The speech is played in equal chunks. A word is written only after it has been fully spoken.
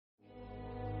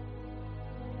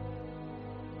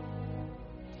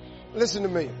Listen to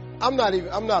me. I'm not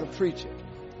a preacher.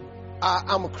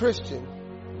 I'm a Christian,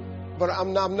 but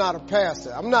I'm not a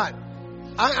pastor.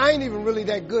 I ain't even really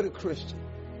that good a Christian.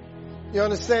 You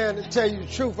understand? To tell you the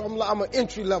truth, I'm an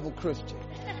entry-level Christian.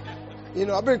 You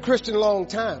know, I've been a Christian a long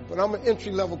time, but I'm an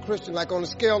entry-level Christian. Like on a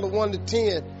scale of 1 to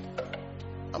 10,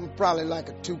 I'm probably like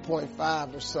a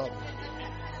 2.5 or something.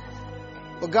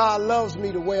 But God loves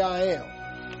me the way I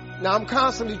am. Now, I'm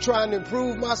constantly trying to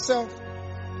improve myself,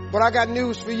 but I got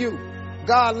news for you.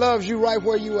 God loves you right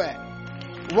where you at.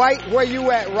 Right where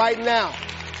you at right now.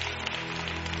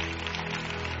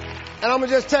 And I'm going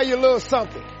to just tell you a little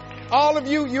something. All of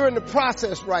you, you're in the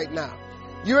process right now.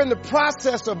 You're in the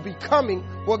process of becoming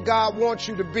what God wants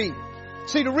you to be.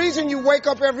 See, the reason you wake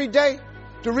up every day,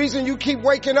 the reason you keep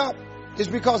waking up is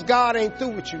because God ain't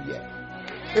through with you yet.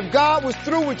 If God was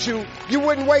through with you, you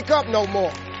wouldn't wake up no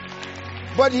more.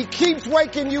 But he keeps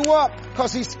waking you up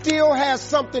because he still has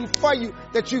something for you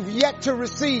that you've yet to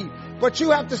receive. But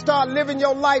you have to start living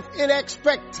your life in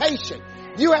expectation.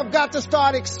 You have got to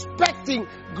start expecting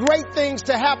great things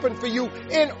to happen for you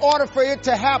in order for it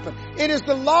to happen. It is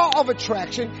the law of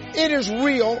attraction. It is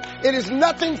real. It is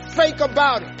nothing fake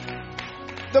about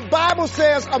it. The Bible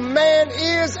says a man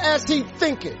is as he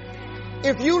thinketh.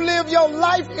 If you live your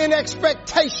life in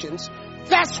expectations,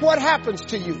 that's what happens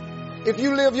to you. If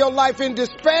you live your life in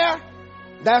despair,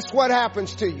 that's what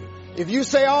happens to you. If you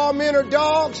say all men are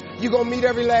dogs, you're going to meet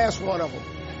every last one of them.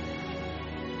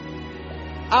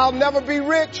 I'll never be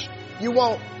rich. You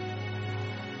won't.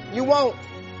 You won't.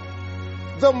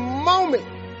 The moment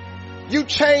you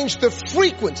change the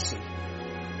frequency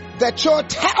that your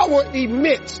tower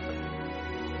emits,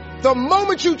 the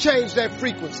moment you change that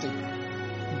frequency,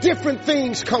 different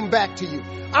things come back to you.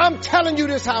 I'm telling you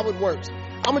this how it works.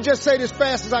 I'm going to just say this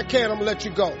fast as I can. I'm going to let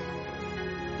you go.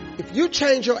 If you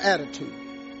change your attitude,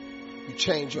 you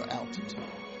change your altitude.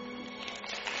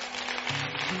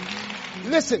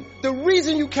 Listen, the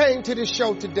reason you came to this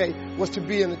show today was to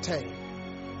be entertained.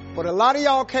 But a lot of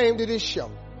y'all came to this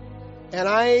show, and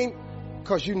I ain't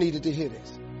because you needed to hear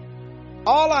this.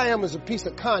 All I am is a piece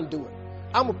of conduit.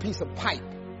 I'm a piece of pipe.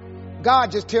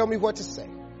 God just tell me what to say.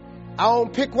 I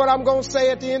don't pick what I'm going to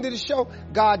say at the end of the show.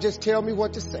 God just tell me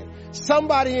what to say.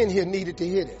 Somebody in here needed to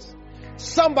hear this.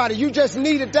 Somebody, you just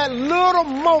needed that little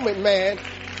moment, man,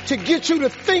 to get you to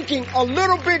thinking a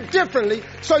little bit differently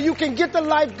so you can get the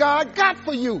life God got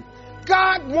for you.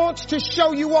 God wants to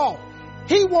show you off.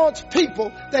 He wants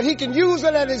people that he can use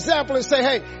as an example and say,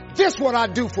 hey, this is what I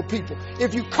do for people.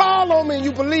 If you call on me and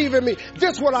you believe in me,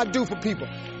 this is what I do for people.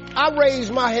 I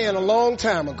raised my hand a long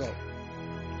time ago.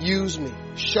 Use me.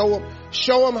 Show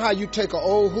them how you take an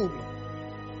old hoodlum.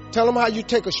 Tell them how you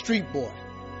take a street boy.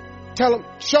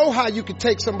 Show how you can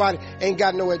take somebody ain't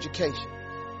got no education.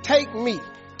 Take me.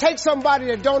 Take somebody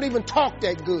that don't even talk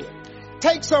that good.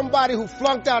 Take somebody who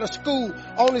flunked out of school,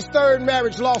 on his third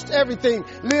marriage, lost everything,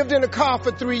 lived in a car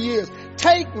for 3 years.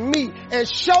 Take me and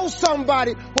show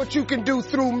somebody what you can do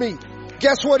through me.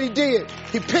 Guess what he did?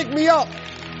 He picked me up.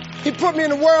 He put me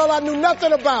in a world I knew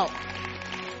nothing about.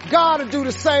 God will do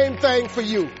the same thing for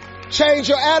you. Change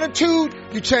your attitude,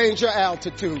 you change your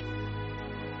altitude.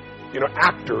 You know,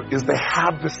 actor is they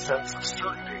have this sense of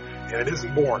certainty, and it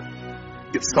isn't born.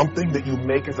 It's something that you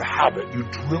make as a habit. You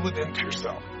drill it into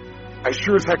yourself. I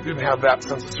sure as heck didn't have that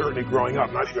sense of certainty growing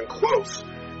up, not even close.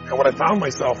 And what I found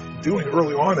myself doing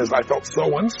early on is I felt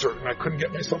so uncertain I couldn't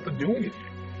get myself to do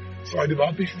anything. So I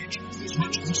developed these features, these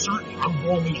rituals of certainty. I'm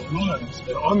going these runs,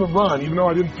 and on the run, even though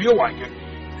I didn't feel like it,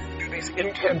 do these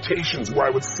incantations where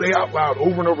I would say out loud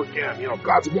over and over again, you know,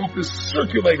 God's wealth is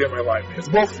circulating in my life.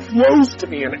 His wealth flows to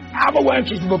me in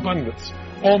avalanches of abundance.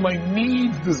 All my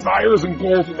needs, desires, and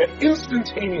goals are met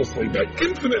instantaneously by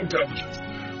infinite intelligence.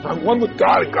 I'm one with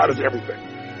God, and God is everything.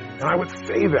 And I would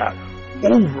say that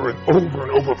over and over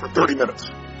and over for 30 minutes.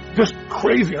 Just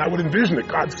crazy. And I would envision it,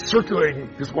 God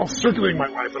circulating, His wealth circulating my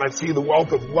life, and I'd see the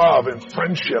wealth of love and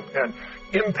friendship and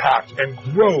impact and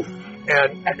growth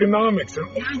and economics and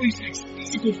all these things,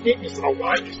 physical fitness and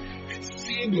aliveness, and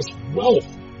seeing this wealth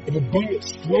of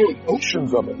abundance flowing,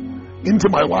 oceans of it, into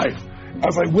my life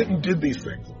as I went and did these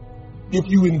things. If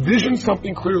you envision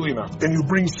something clearly enough and you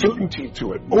bring certainty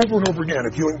to it over and over again,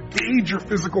 if you engage your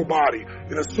physical body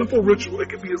in a simple ritual, it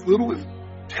can be as little as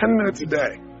 10 minutes a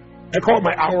day. I call it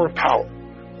my hour of power,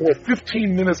 or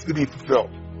 15 minutes to be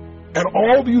fulfilled. And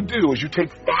all you do is you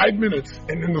take 5 minutes,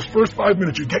 and in those first 5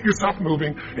 minutes you get yourself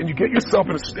moving, and you get yourself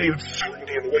in a state of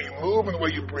certainty in the way you move and the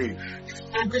way you breathe. You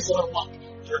focus on what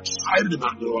you're excited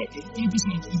about in your life. You focus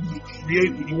on what you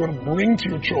create, what you want to bring to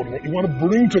your children, what you want to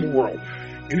bring to the world.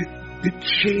 And it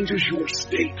changes your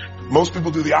state. Most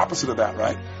people do the opposite of that,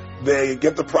 right? they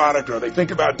get the product or they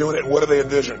think about doing it, and what do they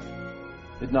envision?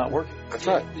 It's not working. That's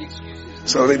right.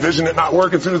 So they envision it not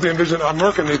working. As soon as they envision it not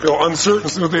working, they feel uncertain.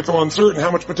 As soon as they feel uncertain,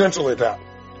 how much potential they have?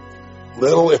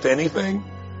 Little, if anything.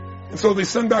 And so they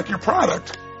send back your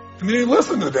product, and they didn't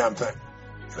listen to the damn thing.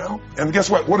 You know? And guess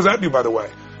what? What does that do, by the way?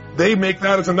 They make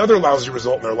that as another lousy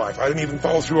result in their life. I didn't even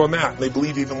follow through on that. And they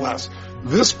believe even less.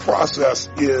 This process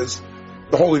is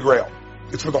the Holy Grail.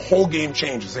 It's where the whole game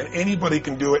changes. And anybody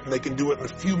can do it, and they can do it in a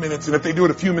few minutes. And if they do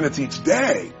it a few minutes each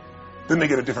day, then they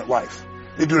get a different life.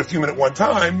 They do it a few minutes one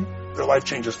time, their life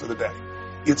changes for the day.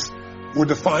 We're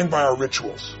defined by our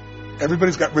rituals.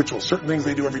 Everybody's got rituals, certain things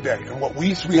they do every day. And what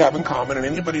we have in common, and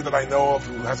anybody that I know of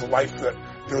who has a life that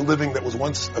they're living that was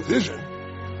once a vision,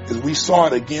 is we saw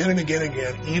it again and again and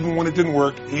again, even when it didn't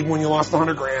work, even when you lost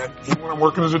 $100,000, even when I'm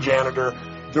working as a janitor.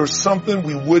 There's something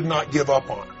we would not give up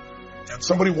on. And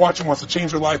somebody watching wants to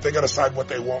change their life, they got to decide what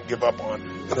they won't give up on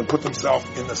and then put themselves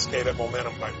in the state of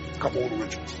momentum by a couple little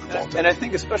rituals. And I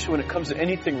think especially when it comes to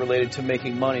anything related to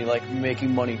making money, like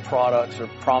making money products or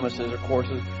promises or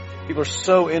courses, people are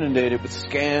so inundated with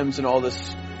scams and all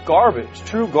this garbage,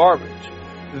 true garbage,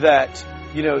 that,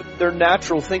 you know, their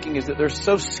natural thinking is that they're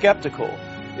so skeptical.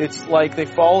 It's like they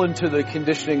fall into the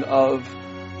conditioning of,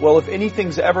 well, if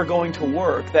anything's ever going to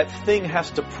work, that thing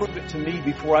has to prove it to me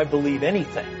before I believe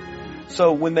anything.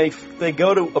 So when they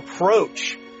go to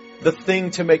approach the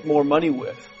thing to make more money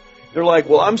with, they're like,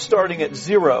 well, I'm starting at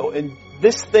zero, and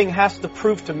this thing has to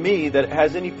prove to me that it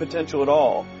has any potential at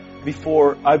all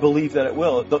before I believe that it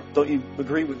will. Don't you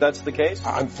agree with that's the case?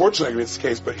 Unfortunately, it's the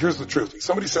case, but here's the truth.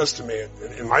 Somebody says to me,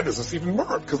 in my business, even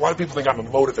more, because a lot of people think I'm a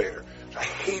motivator. I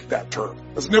hate that term.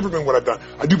 That's never been what I've done.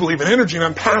 I do believe in energy, and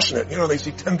I'm passionate. You know, they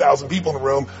see 10,000 people in the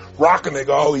room rocking, they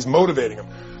go, oh, he's motivating them.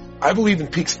 I believe in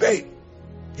peak state.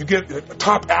 You get a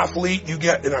top athlete, you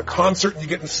get in a concert, and you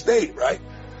get in state, right?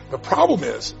 The problem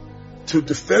is, to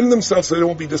defend themselves so they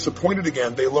won't be disappointed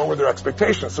again, they lower their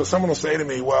expectations. So someone will say to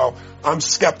me, well, I'm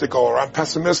skeptical or I'm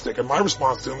pessimistic. And my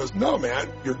response to them is, no, man,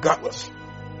 you're gutless.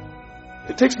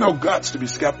 It takes no guts to be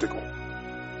skeptical.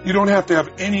 You don't have to have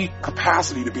any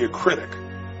capacity to be a critic.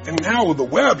 And now with the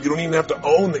web, you don't even have to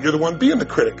own that you're the one being the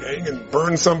critic. You can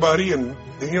burn somebody and,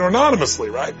 you know, anonymously,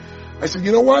 right? I said,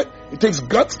 you know what? It takes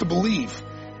guts to believe.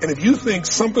 And if you think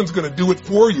something's going to do it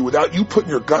for you without you putting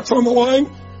your guts on the line,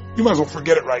 you might as well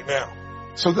forget it right now.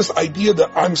 So this idea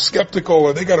that I'm skeptical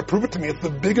or they got to prove it to me, it's the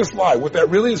biggest lie. What that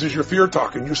really is your fear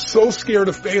talking. You're so scared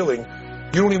of failing,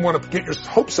 you don't even want to get your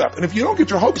hopes up. And if you don't get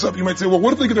your hopes up, you might say, well,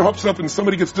 what if they get their hopes up and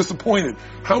somebody gets disappointed?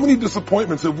 How many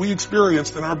disappointments have we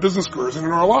experienced in our business careers and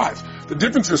in our lives? The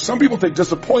difference is some people take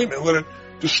disappointment and let it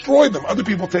destroy them. Other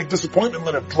people take disappointment and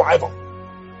let it drive them.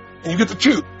 And you get to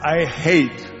choose. I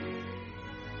hate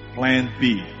plan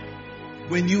B.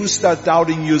 When you start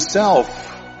doubting yourself,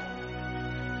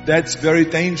 that's very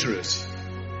dangerous.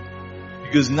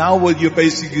 Because now what you're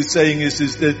basically saying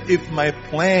is that if my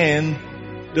plan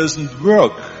doesn't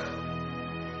work,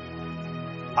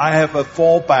 I have a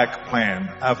fallback plan.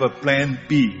 I have a plan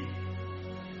B.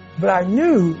 But I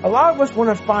knew a lot of us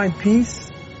want to find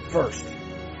peace first.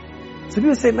 So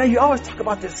people say, man, you always talk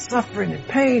about this suffering and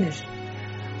pain.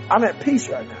 I'm at peace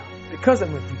right now because I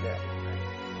went through that.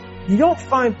 You don't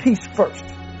find peace first.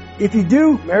 If you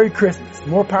do, Merry Christmas.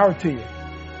 More power to you.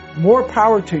 More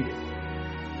power to you.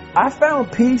 I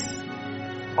found peace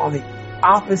on the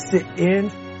opposite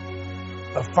end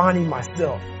of finding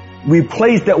myself.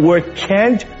 Replace that word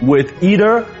can't with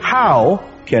either how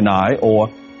can I or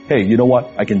hey, you know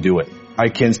what? I can do it. I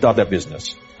can start that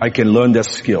business. I can learn that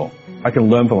skill. I can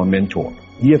learn from a mentor.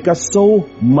 You've got so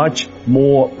much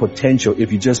more potential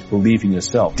if you just believe in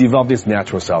yourself. Develop this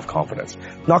natural self-confidence,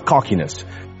 not cockiness.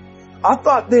 I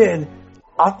thought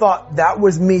that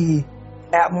was me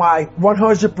at my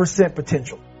 100%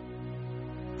 potential.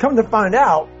 Come to find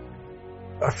out,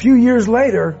 a few years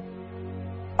later,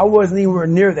 I wasn't anywhere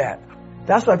near that.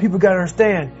 That's why people got to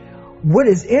understand what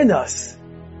is in us.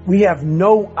 We have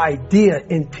no idea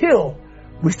until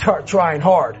we start trying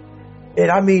hard. And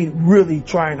I mean really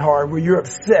trying hard, where you're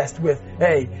obsessed with,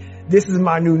 hey, this is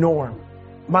my new norm.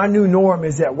 My new norm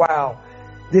is that, wow,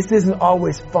 this isn't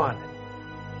always fun.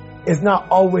 It's not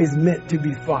always meant to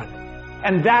be fun.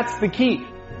 And that's the key,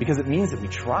 because it means that we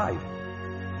tried.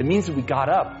 It means that we got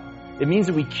up. It means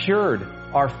that we cured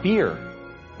our fear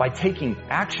by taking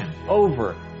action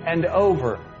over and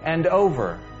over and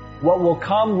over. What will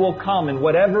come, and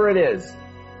whatever it is,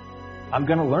 I'm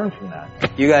going to learn from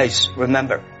that. You guys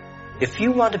remember, if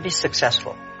you want to be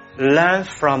successful, learn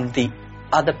from the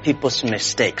other people's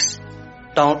mistakes.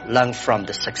 Don't learn from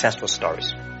the successful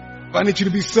stories. I need you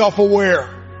to be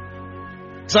self-aware.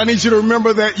 So I need you to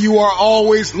remember that you are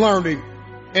always learning.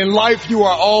 In life, you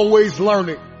are always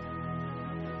learning.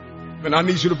 And I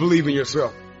need you to believe in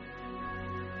yourself.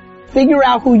 Figure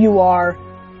out who you are.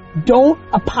 Don't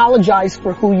apologize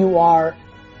for who you are.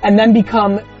 And then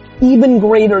become even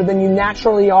greater than you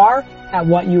naturally are at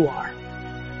what you are.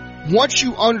 Once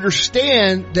you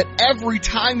understand that every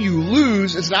time you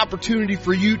lose is an opportunity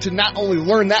for you to not only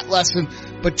learn that lesson,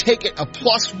 but take it a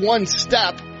 +1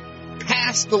 step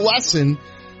past the lesson,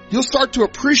 you'll start to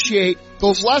appreciate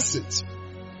those lessons.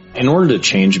 In order to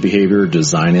change behavior,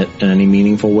 design it in any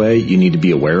meaningful way, you need to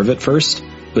be aware of it first.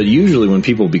 But usually when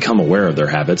people become aware of their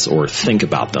habits or think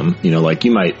about them, like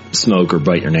you might smoke or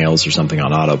bite your nails or something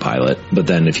on autopilot, but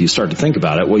then if you start to think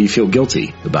about it, well, you feel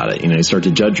guilty about it. You start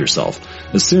to judge yourself.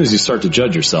 As soon as you start to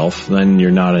judge yourself, then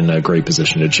you're not in a great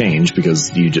position to change,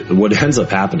 because what ends up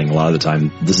happening a lot of the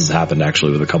time, this has happened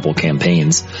actually with a couple of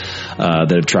campaigns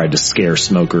that have tried to scare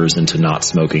smokers into not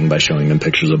smoking by showing them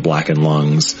pictures of blackened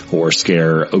lungs, or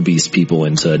scare obese people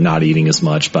into not eating as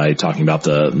much by talking about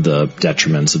the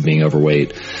detriments of being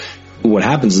overweight. What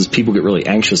happens is people get really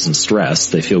anxious and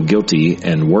stressed. They feel guilty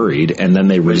and worried, and then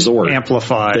they resort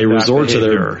to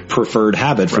their preferred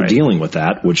habit for dealing with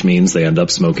that, which means they end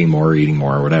up smoking more or eating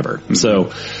more or whatever. Mm-hmm.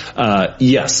 So,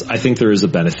 yes, I think there is a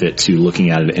benefit to looking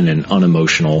at it in an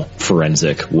unemotional,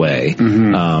 forensic way.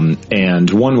 Mm-hmm. And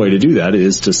one way to do that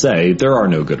is to say there are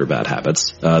no good or bad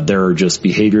habits. There are just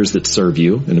behaviors that serve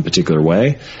you in a particular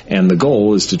way, and the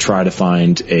goal is to try to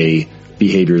find a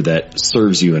behavior that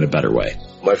serves you in a better way.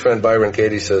 My friend Byron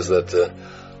Katie says that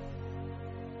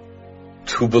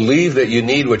to believe that you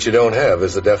need what you don't have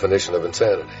is the definition of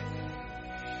insanity.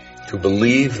 To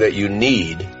believe that you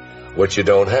need what you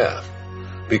don't have.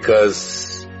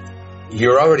 Because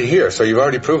you're already here, so you've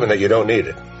already proven that you don't need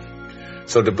it.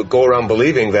 So to go around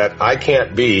believing that I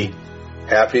can't be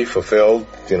happy, fulfilled,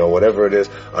 whatever it is,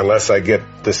 unless I get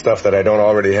the stuff that I don't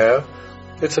already have,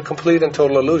 it's a complete and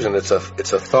total illusion. It's a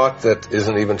thought that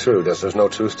isn't even true. There's no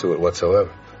truth to it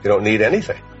whatsoever. You don't need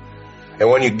anything. And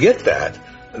when you get that,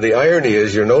 the irony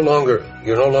is you're no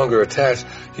longer attached.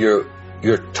 Your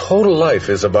total life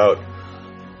is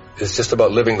just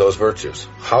about living those virtues.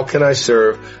 How can I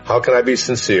serve? How can I be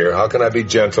sincere? How can I be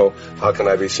gentle? How can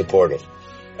I be supportive?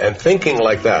 And thinking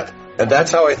like that. And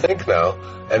that's how I think now.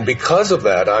 And because of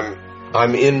that,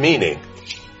 I'm in meaning.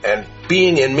 And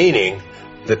being in meaning,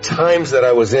 the times that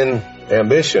I was in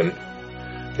ambition,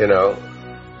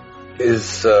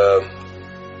 is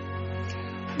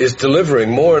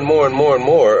delivering more and more and more and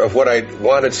more of what I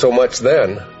wanted so much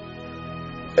then.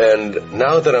 And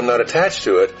now that I'm not attached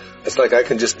to it, it's like I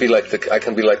can be like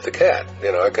the cat.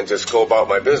 I can just go about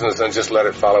my business and just let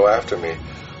it follow after me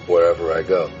wherever I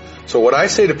go. So what I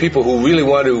say to people who really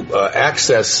want to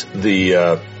access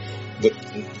the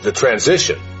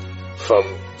transition from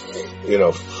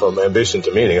ambition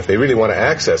to meaning, if they really want to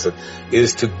access it,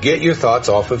 is to get your thoughts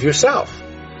off of yourself.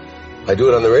 I do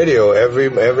it on the radio every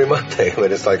Monday. I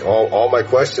mean, it's like all my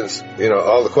questions,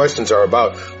 all the questions are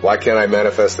about why can't I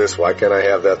manifest this? Why can't I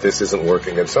have that? This isn't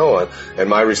working, and so on. And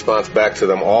my response back to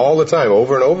them all the time,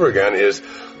 over and over again, is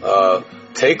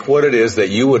take what it is that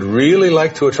you would really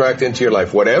like to attract into your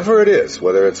life, whatever it is,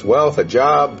 whether it's wealth, a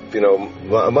job,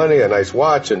 money, a nice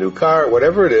watch, a new car,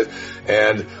 whatever it is,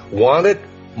 and want it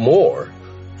more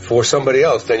for somebody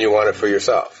else than you want it for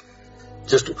yourself.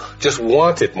 Just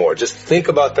want it more. Just think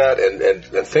about that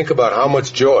and think about how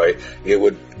much joy it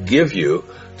would give you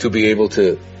to be able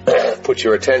to put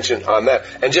your attention on that.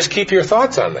 And just keep your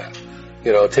thoughts on that.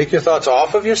 Take your thoughts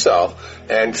off of yourself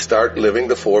and start living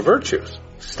the 4 virtues.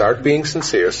 Start being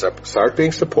sincere, start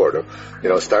being supportive,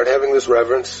 start having this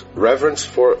reverence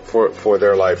for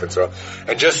their life and so on.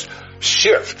 And just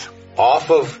shift off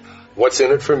of what's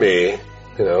in it for me,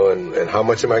 and how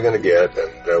much am I going to get,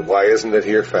 and why isn't it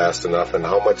here fast enough, and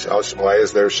why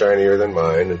is theirs shinier than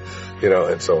mine,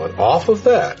 and so on. Off of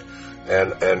that,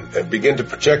 and begin to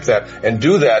project that, and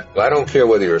do that. I don't care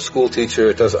whether you're a school teacher,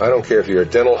 I don't care if you're a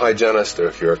dental hygienist, or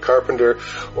if you're a carpenter,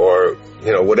 or,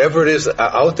 whatever it is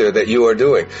out there that you are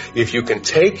doing. If you can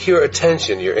take your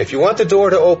attention, if you want the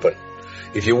door to open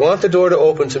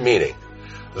to meaning,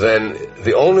 then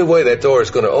the only way that door is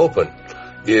going to open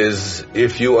is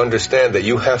if you understand that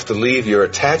you have to leave your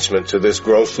attachment to this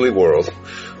grossly world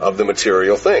of the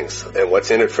material things and what's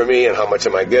in it for me and how much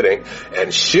am I getting,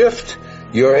 and shift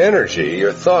your energy,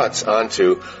 your thoughts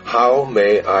onto how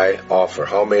may I offer,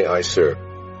 how may I serve.